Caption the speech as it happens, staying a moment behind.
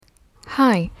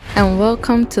Hi, and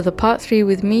welcome to the Part 3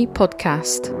 with Me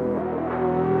podcast.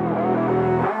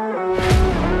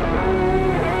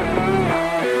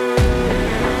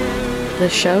 The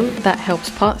show that helps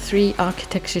Part 3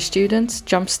 architecture students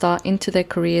jumpstart into their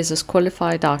careers as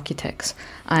qualified architects.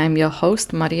 I am your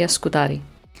host, Maria Scudari.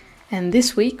 And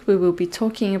this week we will be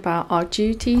talking about our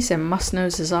duties and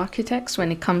must-knows as architects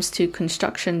when it comes to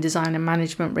construction design and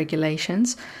management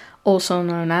regulations, also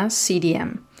known as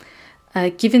CDM.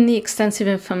 Given the extensive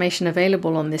information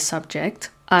available on this subject,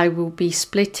 I will be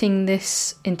splitting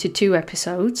this into 2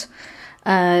 episodes.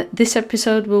 This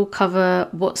episode will cover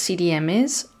what CDM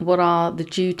is, what are the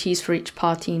duties for each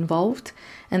party involved,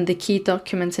 and the key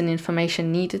documents and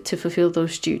information needed to fulfill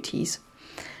those duties.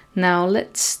 Now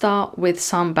let's start with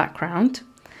some background.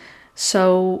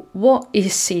 So what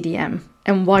is CDM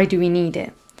and why do we need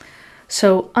it?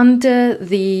 So under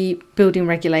the building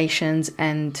regulations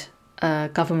and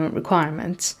government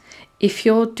requirements, if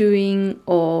you're doing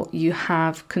or you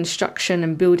have construction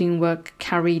and building work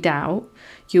carried out,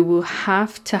 you will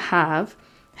have to have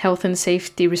health and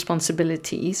safety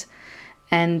responsibilities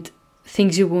and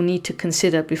things you will need to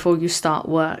consider before you start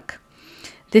work.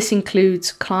 This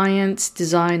includes clients,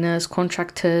 designers,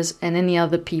 contractors, and any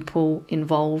other people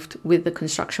involved with the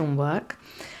construction work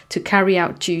to carry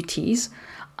out duties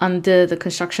under the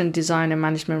Construction Design and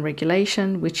Management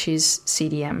Regulation, which is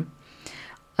CDM.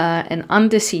 And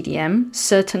under CDM,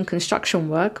 certain construction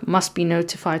work must be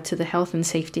notified to the Health and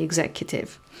Safety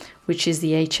Executive, which is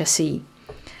the HSE.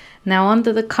 Now,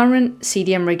 under the current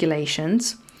CDM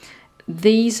regulations,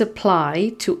 these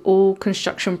apply to all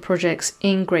construction projects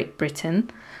in Great Britain,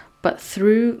 but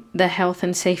through the Health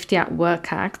and Safety at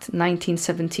Work Act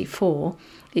 1974,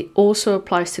 it also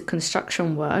applies to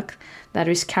construction work that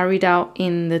is carried out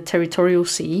in the territorial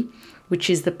sea, which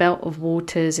is the belt of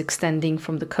waters extending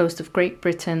from the coast of Great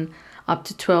Britain up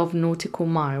to 12 nautical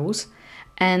miles,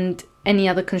 and any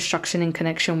other construction in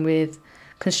connection with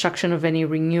construction of any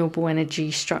renewable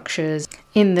energy structures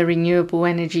in the renewable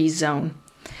energy zone.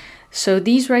 So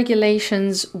these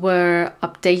regulations were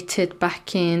updated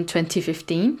back in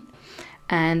 2015,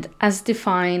 and as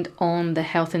defined on the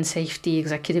Health and Safety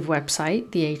Executive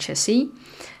website, the HSE,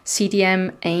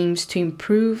 CDM aims to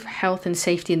improve health and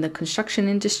safety in the construction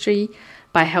industry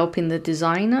by helping the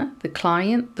designer, the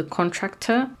client, the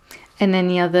contractor, and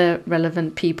any other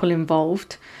relevant people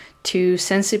involved to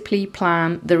sensibly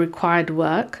plan the required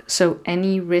work, so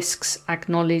any risks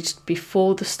acknowledged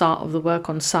before the start of the work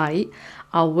on site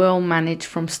are well managed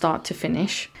from start to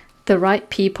finish. The right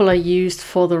people are used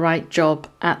for the right job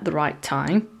at the right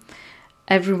time.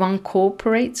 Everyone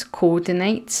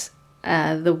coordinates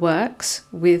the works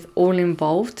with all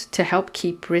involved to help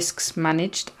keep risks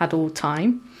managed at all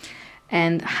time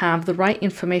and have the right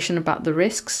information about the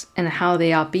risks and how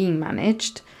they are being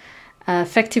managed.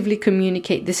 Effectively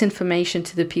communicate this information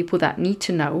to the people that need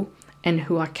to know and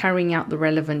who are carrying out the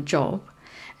relevant job,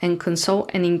 and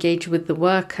consult and engage with the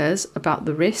workers about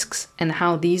the risks and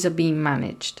how these are being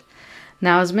managed.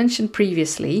 Now, as mentioned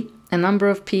previously, a number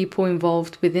of people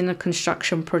involved within a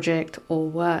construction project or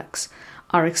works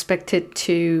are expected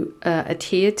to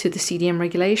adhere to the CDM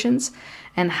regulations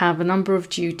and have a number of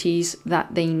duties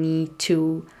that they need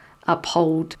to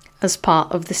uphold as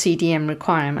part of the CDM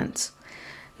requirements.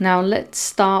 Now, let's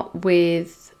start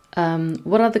with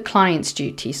what are the client's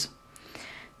duties?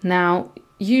 Now,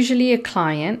 usually a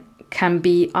client can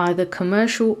be either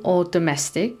commercial or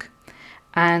domestic,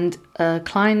 and a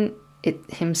client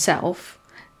himself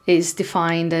is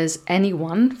defined as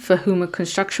anyone for whom a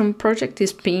construction project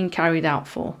is being carried out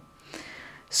for.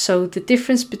 So the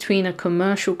difference between a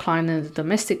commercial client and a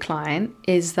domestic client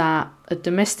is that a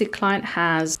domestic client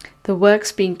has the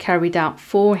works being carried out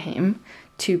for him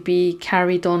to be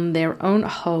carried on their own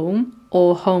home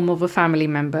or home of a family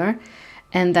member,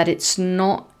 and that it's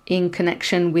not in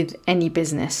connection with any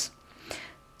business.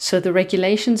 So the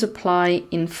regulations apply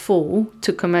in full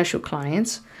to commercial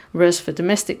clients, whereas for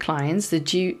domestic clients, their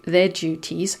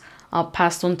duties are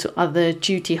passed on to other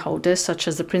duty holders, such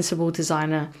as the principal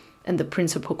designer and the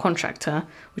principal contractor,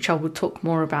 which I will talk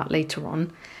more about later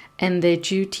on, and their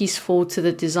duties fall to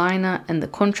the designer and the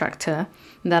contractor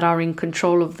that are in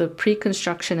control of the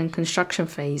pre-construction and construction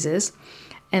phases,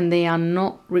 and they are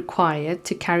not required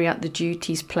to carry out the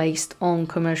duties placed on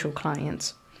commercial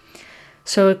clients.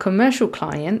 So a commercial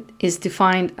client is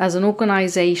defined as an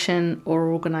organization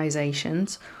or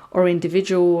organizations or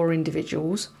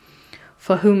individuals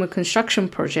for whom a construction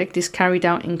project is carried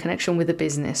out in connection with a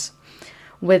business.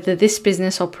 Whether this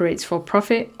business operates for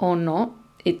profit or not,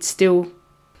 it still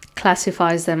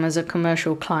classifies them as a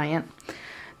commercial client.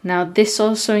 Now, this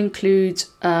also includes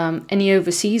any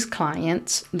overseas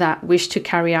clients that wish to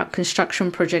carry out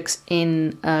construction projects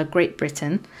in Great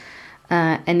Britain.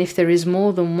 And if there is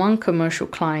more than one commercial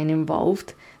client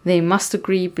involved, they must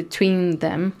agree between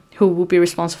them who will be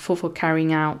responsible for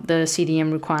carrying out the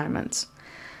CDM requirements.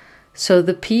 So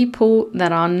the people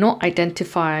that are not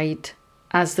identified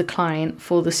as the client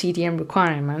for the CDM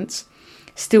requirements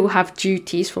still have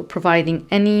duties for providing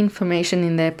any information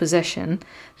in their possession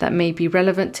that may be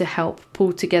relevant to help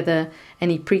pull together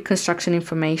any pre-construction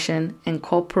information and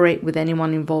cooperate with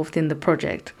anyone involved in the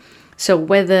project. So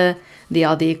whether they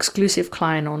are the exclusive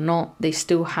client or not, they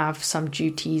still have some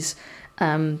duties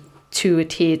to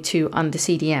adhere to under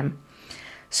CDM.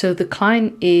 So the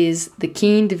client is the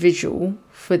key individual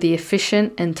for the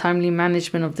efficient and timely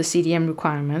management of the CDM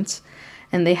requirements,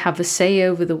 and they have a say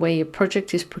over the way a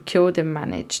project is procured and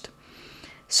managed.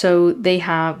 So they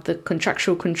have the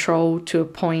contractual control to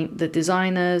appoint the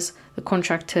designers, the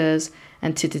contractors,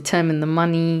 and to determine the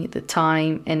money, the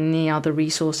time, and any other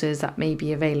resources that may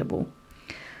be available.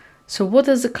 So what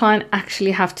does the client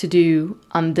actually have to do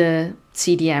under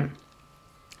CDM?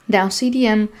 Now,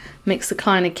 CDM makes the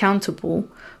client accountable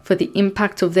for the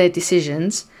impact of their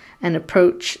decisions and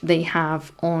approach they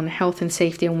have on health and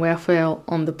safety and welfare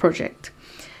on the project.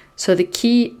 So their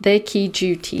key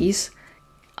duties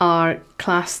are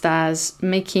classed as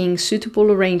making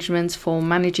suitable arrangements for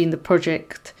managing the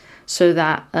project so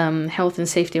that health and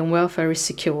safety and welfare is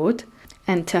secured,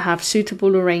 and to have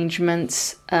suitable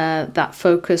arrangements that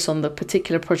focus on the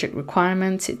particular project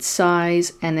requirements, its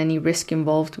size, and any risk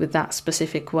involved with that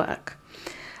specific work.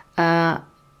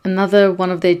 Another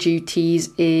one of their duties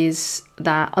is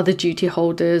that other duty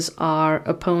holders are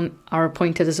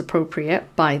appointed as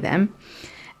appropriate by them,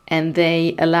 and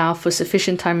they allow for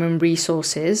sufficient time and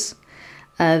resources.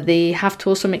 They have to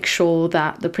also make sure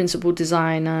that the principal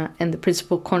designer and the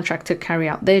principal contractor carry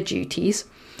out their duties,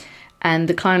 and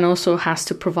the client also has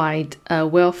to provide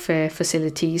welfare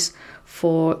facilities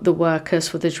for the workers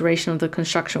for the duration of the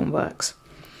construction works.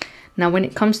 Now, when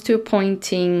it comes to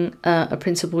appointing a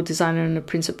principal designer and a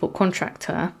principal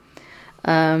contractor,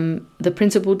 the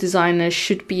principal designer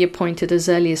should be appointed as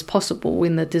early as possible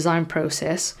in the design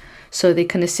process so they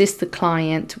can assist the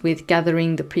client with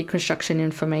gathering the pre-construction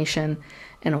information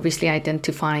and obviously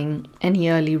identifying any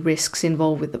early risks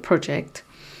involved with the project.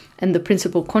 And the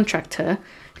principal contractor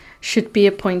should be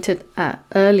appointed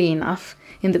early enough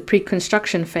in the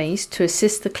pre-construction phase to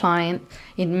assist the client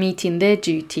in meeting their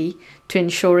duty to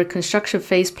ensure a construction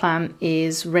phase plan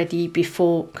is ready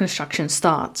before construction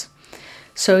starts.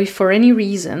 So if for any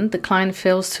reason the client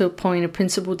fails to appoint a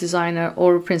principal designer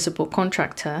or a principal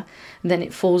contractor, then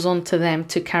it falls onto them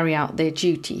to carry out their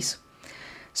duties.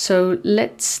 So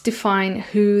let's define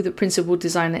who the principal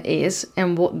designer is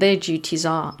and what their duties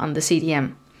are under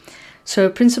CDM. So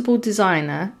a principal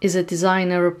designer is a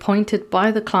designer appointed by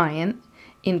the client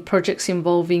in projects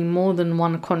involving more than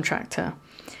one contractor.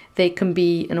 They can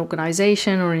be an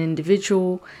organization or an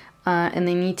individual, and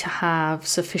they need to have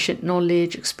sufficient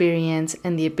knowledge, experience,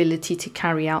 and the ability to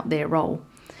carry out their role.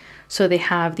 So they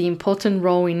have the important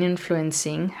role in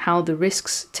influencing how the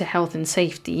risks to health and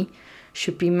safety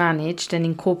should be managed and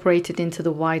incorporated into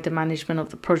the wider management of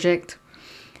the project.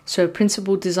 So a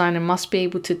principal designer must be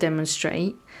able to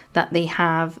demonstrate that they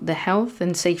have the health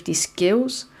and safety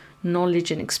skills,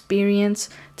 knowledge and experience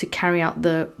to carry out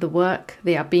the work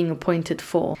they are being appointed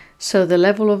for. So the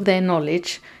level of their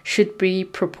knowledge should be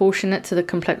proportionate to the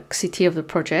complexity of the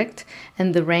project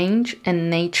and the range and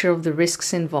nature of the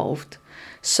risks involved.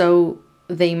 So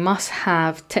they must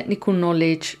have technical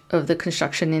knowledge of the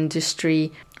construction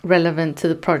industry relevant to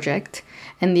the project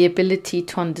and the ability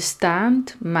to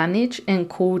understand, manage and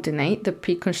coordinate the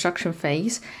pre-construction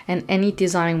phase and any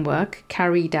design work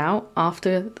carried out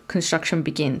after construction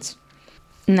begins.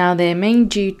 Now, their main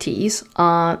duties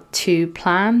are to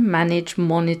plan, manage,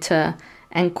 monitor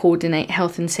and coordinate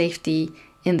health and safety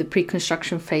in the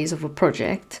pre-construction phase of a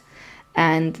project,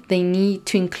 and they need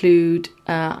to include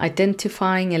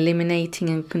identifying, eliminating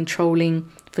and controlling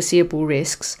foreseeable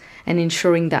risks and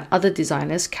ensuring that other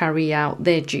designers carry out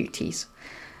their duties.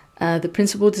 The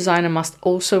principal designer must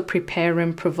also prepare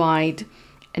and provide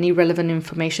any relevant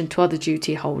information to other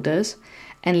duty holders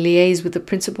and liaise with the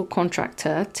principal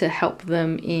contractor to help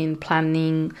them in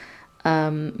planning,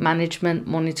 management,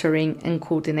 monitoring and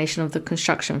coordination of the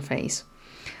construction phase.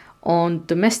 On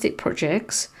domestic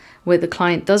projects, where the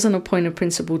client doesn't appoint a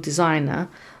principal designer,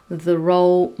 the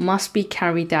role must be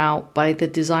carried out by the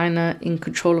designer in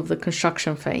control of the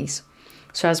construction phase.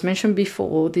 So as mentioned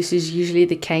before, this is usually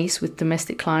the case with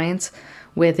domestic clients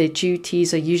where their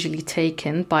duties are usually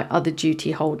taken by other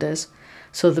duty holders.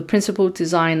 So the principal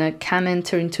designer can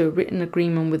enter into a written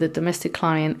agreement with a domestic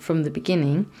client from the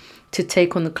beginning to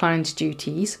take on the client's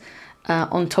duties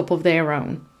on top of their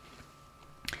own.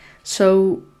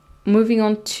 So moving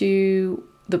on to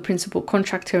the principal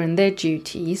contractor and their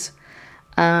duties.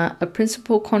 A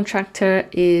principal contractor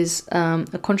is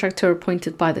a contractor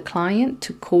appointed by the client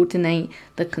to coordinate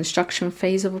the construction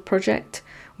phase of a project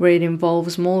where it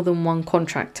involves more than one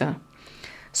contractor.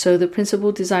 So the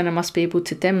principal designer must be able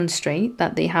to demonstrate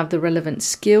that they have the relevant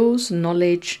skills,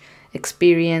 knowledge,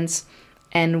 experience,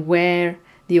 and where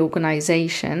the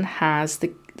organization has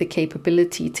the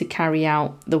capability to carry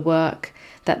out the work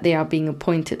that they are being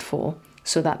appointed for,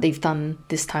 so that they've done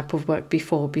this type of work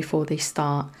before they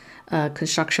start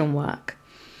construction work.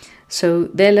 So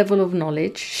their level of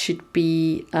knowledge should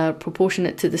be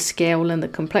proportionate to the scale and the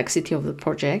complexity of the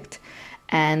project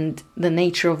and the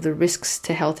nature of the risks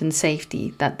to health and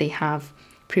safety that they have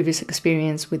previous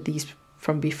experience with these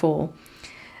from before.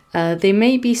 There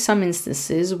may be some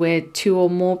instances where 2 or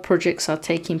more projects are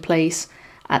taking place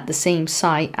at the same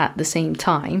site at the same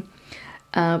time,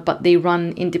 but they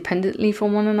run independently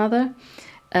from one another.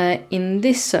 In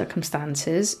these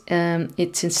circumstances,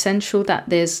 it's essential that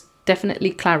there's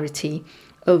definitely clarity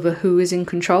over who is in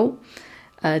control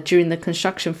during the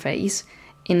construction phase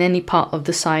in any part of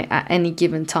the site at any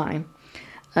given time.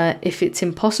 If it's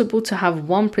impossible to have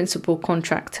one principal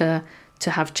contractor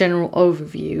to have general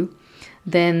overview,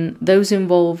 then those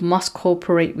involved must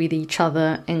cooperate with each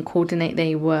other and coordinate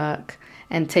their work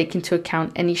and take into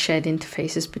account any shared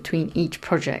interfaces between each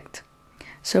project.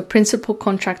 So principal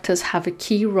contractors have a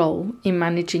key role in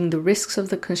managing the risks of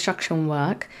the construction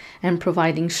work and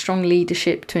providing strong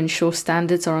leadership to ensure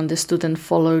standards are understood and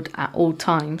followed at all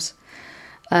times.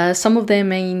 Some of their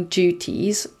main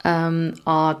duties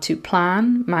are to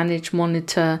plan, manage,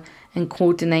 monitor, and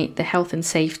coordinate the health and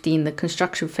safety in the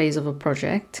construction phase of a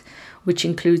project, which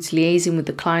includes liaising with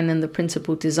the client and the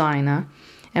principal designer,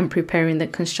 and preparing the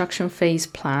construction phase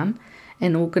plan,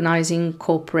 and organizing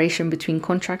cooperation between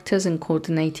contractors and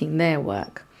coordinating their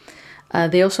work.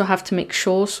 They also have to make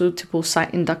sure suitable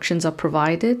site inductions are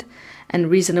provided and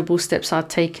reasonable steps are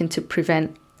taken to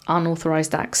prevent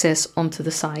unauthorized access onto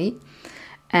the site,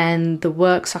 and the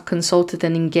works are consulted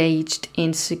and engaged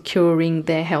in securing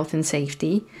their health and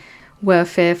safety.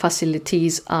 Welfare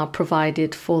facilities are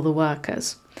provided for the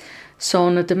workers. So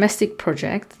on a domestic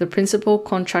project, the principal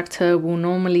contractor will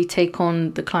normally take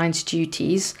on the client's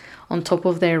duties on top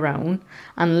of their own,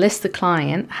 unless the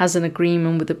client has an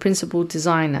agreement with the principal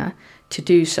designer to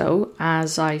do so,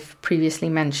 as I've previously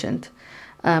mentioned.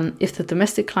 If the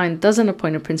domestic client doesn't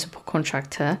appoint a principal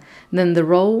contractor, then the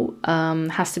role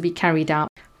has to be carried out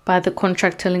by the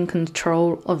contractor in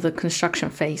control of the construction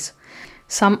phase.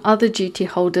 Some other duty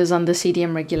holders under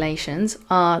CDM regulations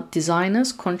are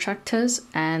designers, contractors,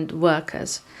 and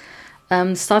workers.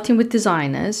 Starting with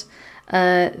designers,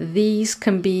 these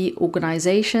can be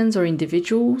organizations or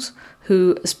individuals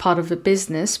who, as part of a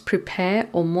business, prepare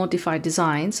or modify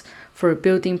designs for a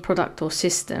building product or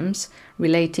systems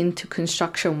relating to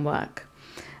construction work.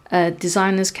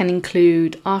 Designers can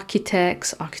include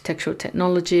architects, architectural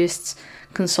technologists,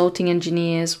 consulting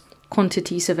engineers,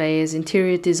 quantity surveyors,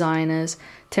 interior designers,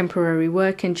 temporary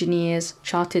work engineers,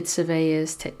 chartered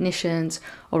surveyors, technicians,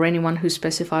 or anyone who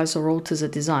specifies or alters a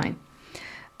design.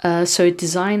 So a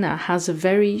designer has a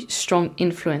very strong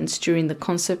influence during the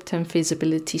concept and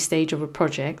feasibility stage of a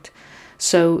project.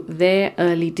 So their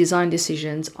early design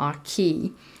decisions are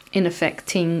key in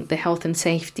affecting the health and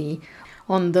safety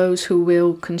on those who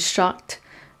will construct,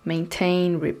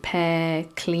 maintain, repair,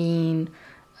 clean,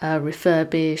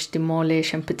 refurbish,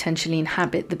 demolish, and potentially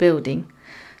inhabit the building.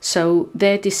 So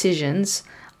their decisions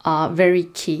are very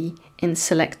key in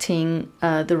selecting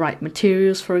the right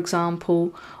materials, for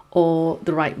example, or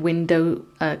the right window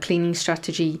cleaning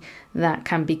strategy that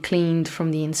can be cleaned from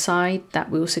the inside,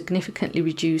 that will significantly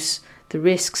reduce the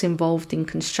risks involved in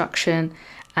construction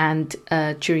and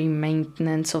during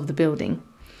maintenance of the building.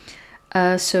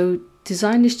 So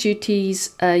designers'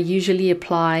 duties usually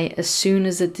apply as soon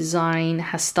as the design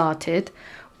has started,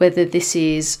 whether this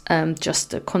is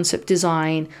just a concept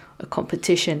design, a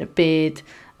competition, a bid.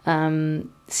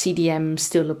 CDM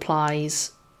still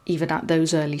applies even at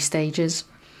those early stages.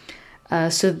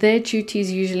 So their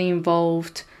duties usually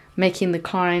involved making the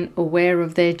client aware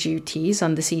of their duties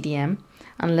under CDM.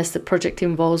 Unless the project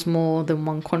involves more than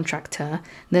one contractor,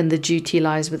 then the duty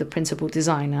lies with the principal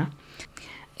designer.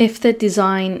 If the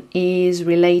design is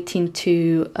relating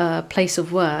to a place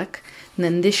of work,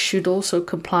 then this should also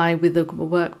comply with the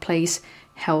Workplace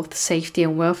Health, Safety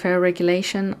and Welfare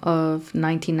Regulation of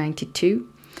 1992.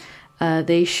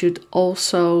 They should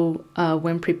also,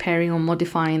 when preparing or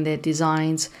modifying their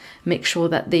designs, make sure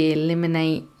that they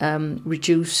eliminate,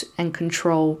 reduce and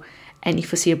control any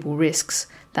foreseeable risks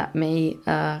that may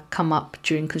come up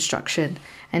during construction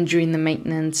and during the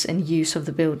maintenance and use of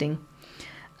the building.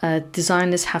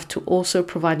 Designers have to also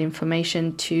provide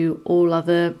information to all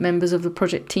other members of the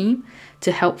project team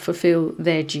to help fulfill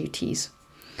their duties.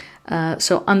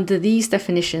 So under these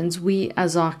definitions, we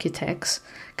as architects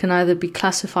can either be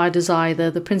classified as either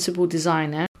the principal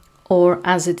designer or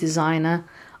as a designer.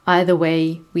 Either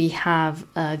way, we have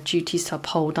duties to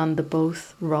uphold under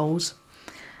both roles.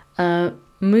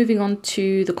 Moving on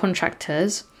to the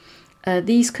contractors.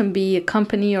 These can be a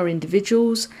company or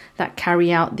individuals that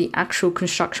carry out the actual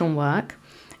construction work,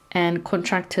 and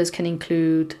contractors can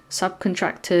include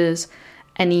subcontractors,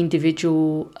 any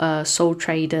individual sole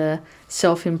trader,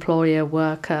 self-employer,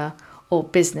 worker, or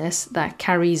business that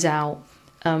carries out,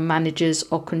 manages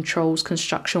or controls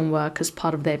construction work as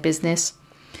part of their business.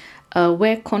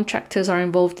 Where contractors are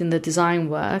involved in the design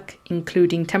work,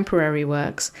 including temporary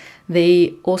works,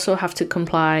 they also have to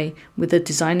comply with the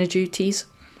designer duties.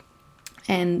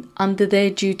 And under their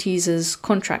duties as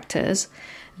contractors,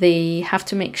 they have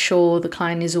to make sure the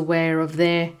client is aware of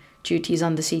their duties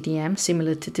under CDM,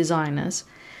 similar to designers.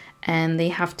 And they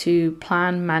have to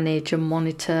plan, manage and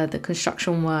monitor the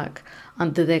construction work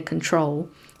under their control,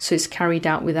 so it's carried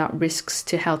out without risks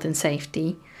to health and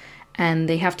safety. And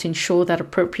they have to ensure that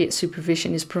appropriate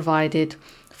supervision is provided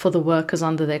for the workers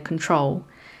under their control.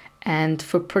 And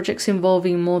for projects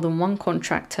involving more than one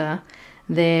contractor,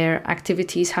 their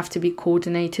activities have to be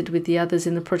coordinated with the others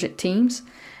in the project teams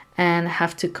and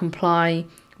have to comply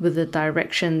with the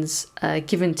directions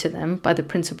given to them by the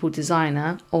principal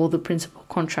designer or the principal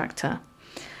contractor.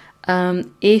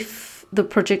 If the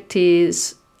project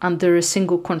is under a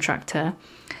single contractor,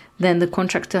 then the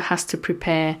contractor has to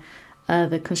prepare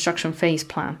the construction phase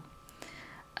plan.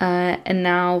 And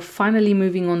now finally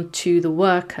moving on to the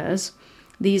workers.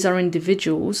 These are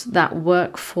individuals that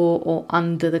work for or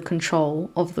under the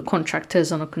control of the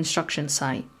contractors on a construction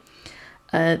site.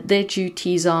 Their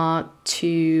duties are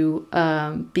to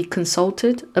be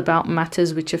consulted about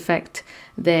matters which affect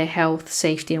their health,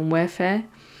 safety and welfare,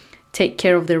 take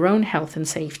care of their own health and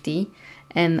safety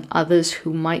and others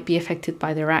who might be affected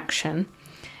by their action,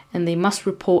 and they must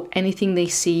report anything they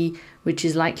see which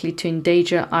is likely to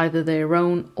endanger either their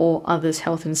own or others'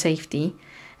 health and safety,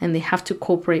 and they have to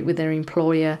cooperate with their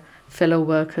employer, fellow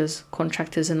workers,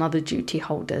 contractors and other duty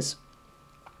holders.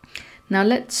 Now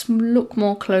let's look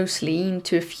more closely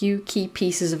into a few key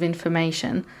pieces of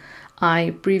information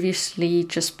I previously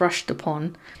just brushed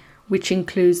upon, which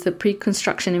includes the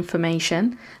pre-construction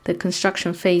information, the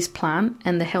construction phase plan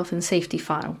and the health and safety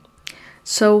file.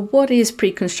 So what is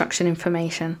pre-construction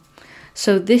information?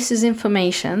 So this is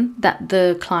information that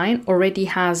the client already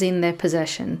has in their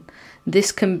possession.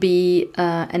 This can be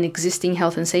an existing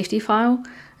health and safety file,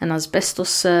 an asbestos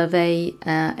survey,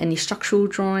 any structural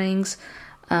drawings,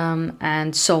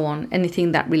 and so on,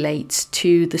 anything that relates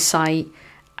to the site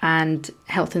and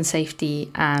health and safety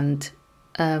and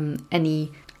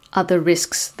any other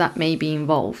risks that may be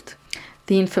involved.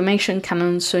 The information can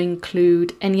also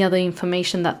include any other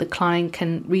information that the client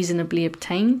can reasonably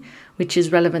obtain, which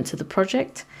is relevant to the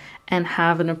project, and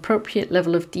have an appropriate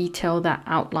level of detail that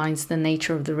outlines the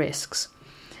nature of the risks.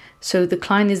 So the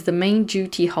client is the main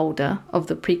duty holder of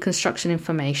the pre-construction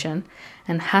information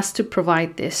and has to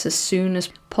provide this as soon as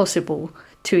possible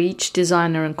to each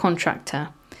designer and contractor.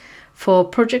 For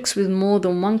projects with more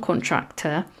than one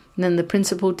contractor, then the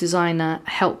principal designer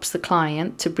helps the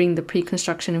client to bring the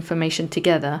pre-construction information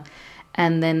together,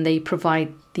 and then they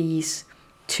provide these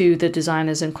to the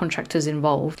designers and contractors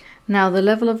involved. Now, the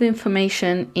level of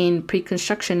information in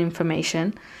pre-construction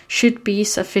information should be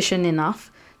sufficient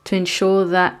enough to ensure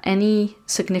that any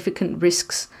significant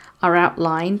risks are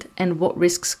outlined and what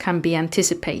risks can be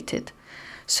anticipated.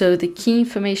 So the key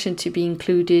information to be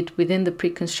included within the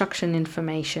pre-construction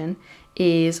information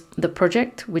is the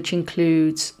project, which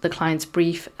includes the client's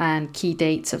brief and key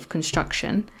dates of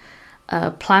construction,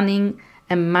 planning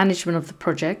and management of the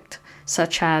project,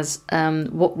 such as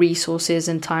what resources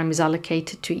and time is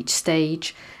allocated to each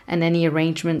stage and any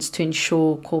arrangements to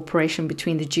ensure cooperation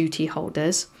between the duty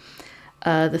holders.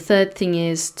 The third thing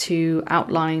is to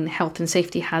outline health and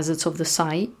safety hazards of the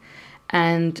site,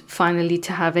 and finally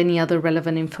to have any other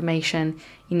relevant information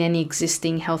in any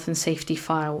existing health and safety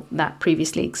file that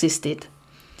previously existed.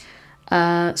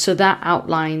 So that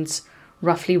outlines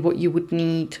roughly what you would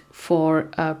need for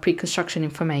pre-construction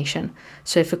information.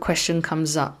 So if a question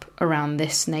comes up around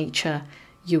this nature,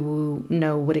 you will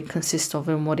know what it consists of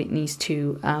and what it needs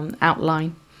to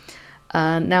outline.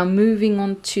 Now moving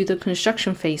on to the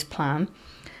construction phase plan,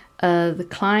 the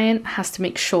client has to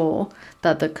make sure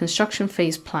that the construction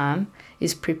phase plan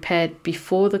is prepared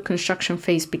before the construction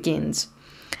phase begins.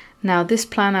 Now, this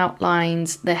plan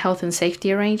outlines the health and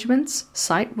safety arrangements,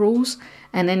 site rules,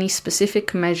 and any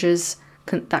specific measures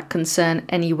that concern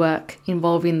any work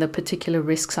involving the particular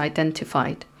risks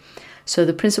identified. So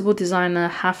the principal designer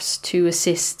has to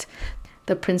assist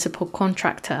the principal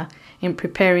contractor in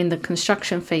preparing the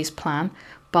construction phase plan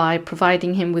by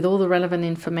providing him with all the relevant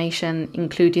information,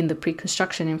 including the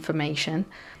pre-construction information,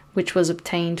 which was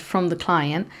obtained from the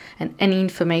client, and any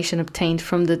information obtained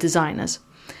from the designers.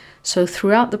 So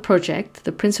throughout the project,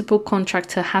 the principal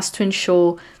contractor has to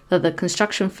ensure that the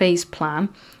construction phase plan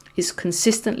is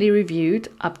consistently reviewed,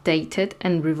 updated,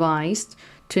 and revised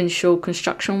to ensure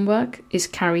construction work is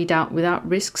carried out without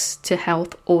risks to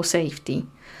health or safety.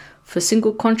 For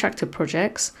single contractor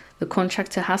projects, the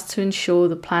contractor has to ensure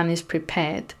the plan is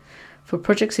prepared. For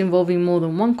projects involving more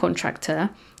than one contractor,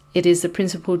 it is the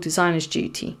principal designer's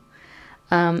duty.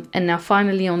 And now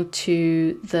finally on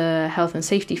to the health and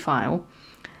safety file.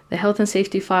 The health and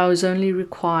safety file is only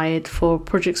required for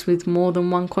projects with more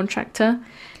than one contractor,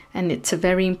 and it's a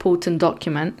very important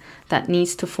document that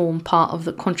needs to form part of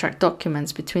the contract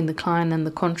documents between the client and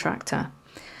the contractor.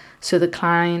 So the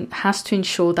client has to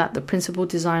ensure that the principal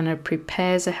designer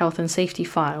prepares a health and safety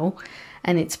file,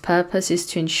 and its purpose is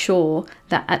to ensure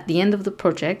that at the end of the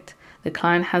project, the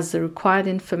client has the required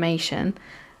information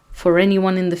for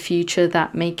anyone in the future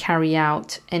that may carry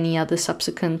out any other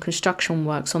subsequent construction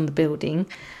works on the building.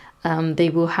 They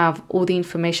will have all the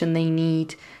information they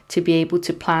need to be able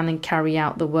to plan and carry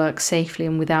out the work safely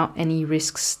and without any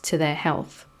risks to their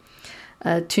health.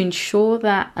 To ensure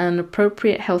that an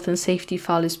appropriate health and safety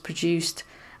file is produced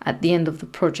at the end of the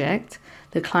project,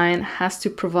 the client has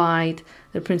to provide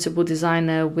the principal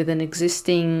designer with an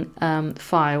existing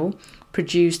file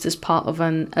produced as part of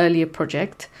an earlier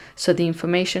project, so the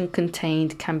information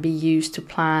contained can be used to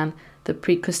plan the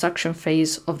pre-construction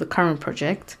phase of the current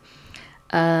project.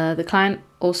 The client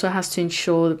also has to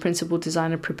ensure the principal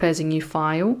designer prepares a new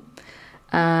file,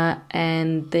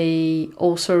 and they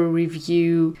also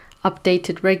review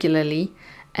updated regularly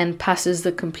and passes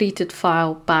the completed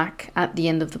file back at the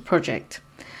end of the project.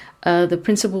 The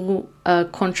principal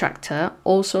contractor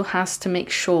also has to make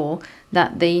sure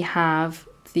that they have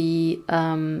the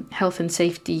health and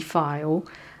safety file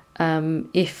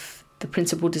if the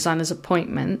principal designer's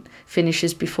appointment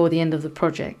finishes before the end of the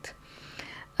project.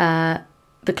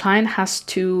 The client has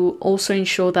to also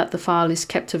ensure that the file is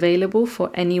kept available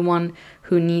for anyone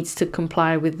who needs to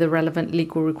comply with the relevant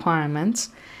legal requirements,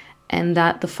 and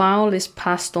that the file is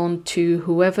passed on to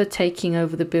whoever taking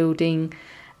over the building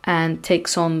and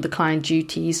takes on the client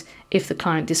duties if the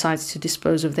client decides to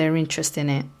dispose of their interest in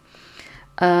it.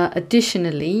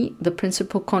 Additionally, the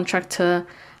principal contractor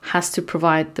has to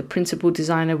provide the principal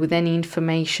designer with any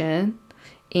information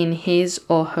in his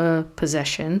or her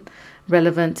possession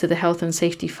relevant to the health and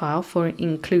safety file for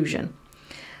inclusion.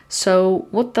 So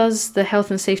what does the health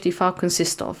and safety file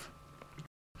consist of?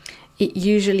 It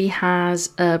usually has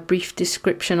a brief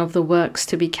description of the works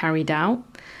to be carried out,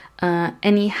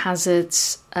 any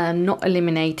hazards not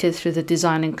eliminated through the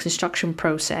design and construction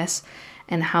process,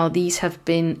 and how these have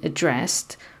been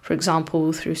addressed, for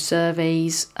example, through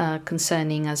surveys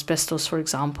concerning asbestos, for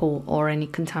example, or any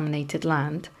contaminated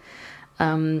land.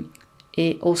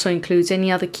 It also includes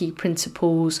any other key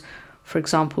principles, for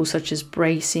example, such as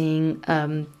bracing,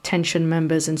 tension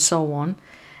members, and so on,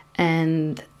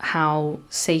 and how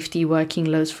safety working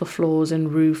loads for floors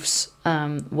and roofs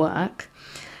work.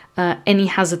 Any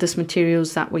hazardous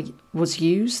materials that was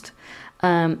used,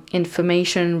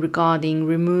 information regarding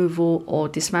removal or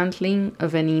dismantling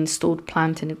of any installed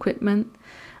plant and equipment.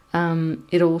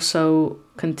 It also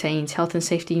contains health and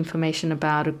safety information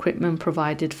about equipment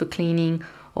provided for cleaning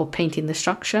or painting the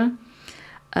structure,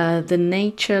 the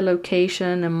nature,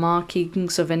 location, and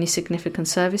markings of any significant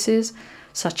services,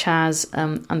 such as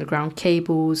underground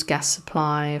cables, gas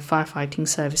supply, firefighting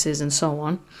services, and so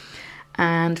on.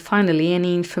 And finally,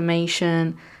 any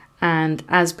information and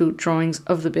as-built drawings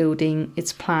of the building,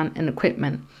 its plant and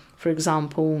equipment, for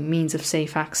example, means of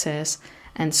safe access,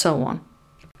 and so on.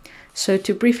 So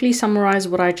to briefly summarize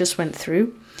what I just went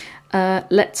through,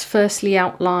 let's firstly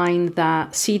outline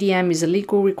that CDM is a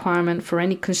legal requirement for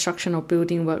any construction or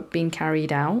building work being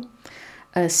carried out.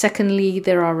 Secondly,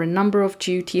 there are a number of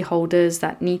duty holders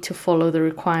that need to follow the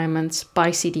requirements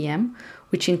by CDM,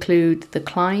 which include the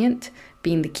client,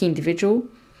 being the key individual,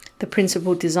 the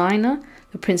principal designer,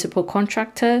 the principal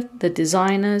contractor, the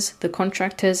designers, the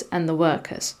contractors, and the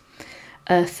workers.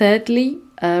 Thirdly,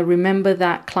 Remember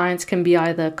that clients can be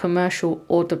either commercial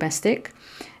or domestic,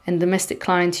 and domestic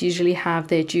clients usually have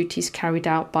their duties carried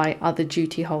out by other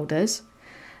duty holders.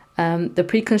 The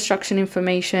pre-construction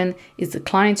information is the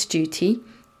client's duty,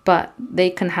 but they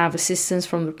can have assistance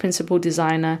from the principal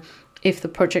designer if the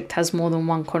project has more than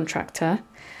one contractor.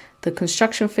 The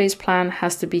construction phase plan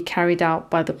has to be carried out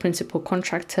by the principal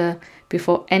contractor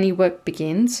before any work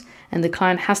begins, and the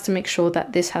client has to make sure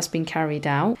that this has been carried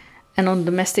out. And on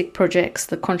domestic projects,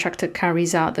 the contractor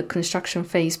carries out the construction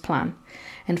phase plan.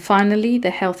 And finally, the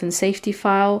health and safety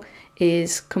file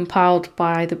is compiled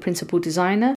by the principal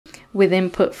designer with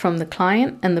input from the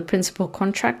client and the principal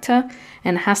contractor,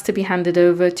 and has to be handed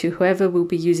over to whoever will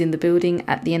be using the building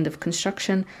at the end of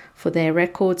construction for their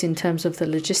records in terms of the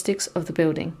logistics of the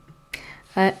building.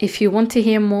 If you want to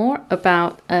hear more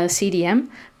about CDM,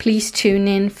 please tune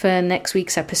in for next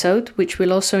week's episode, which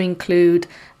will also include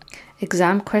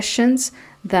exam questions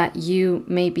that you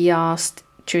may be asked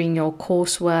during your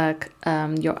coursework,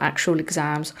 your actual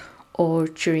exams, or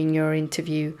during your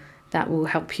interview that will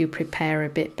help you prepare a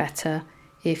bit better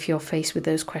if you're faced with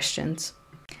those questions.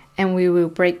 And we will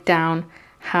break down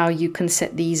how you can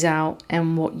set these out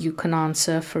and what you can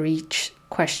answer for each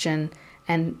question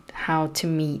and how to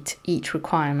meet each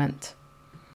requirement.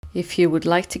 If you would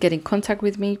like to get in contact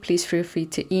with me, please feel free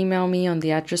to email me on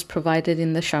the address provided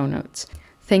in the show notes.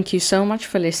 Thank you so much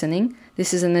for listening.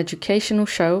 This is an educational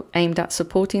show aimed at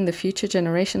supporting the future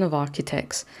generation of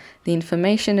architects. The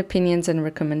information, opinions, and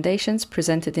recommendations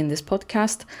presented in this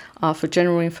podcast are for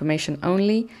general information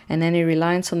only, and any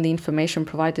reliance on the information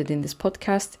provided in this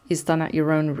podcast is done at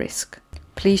your own risk.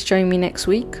 Please join me next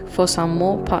week for some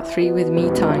more Part 3 with me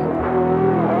time.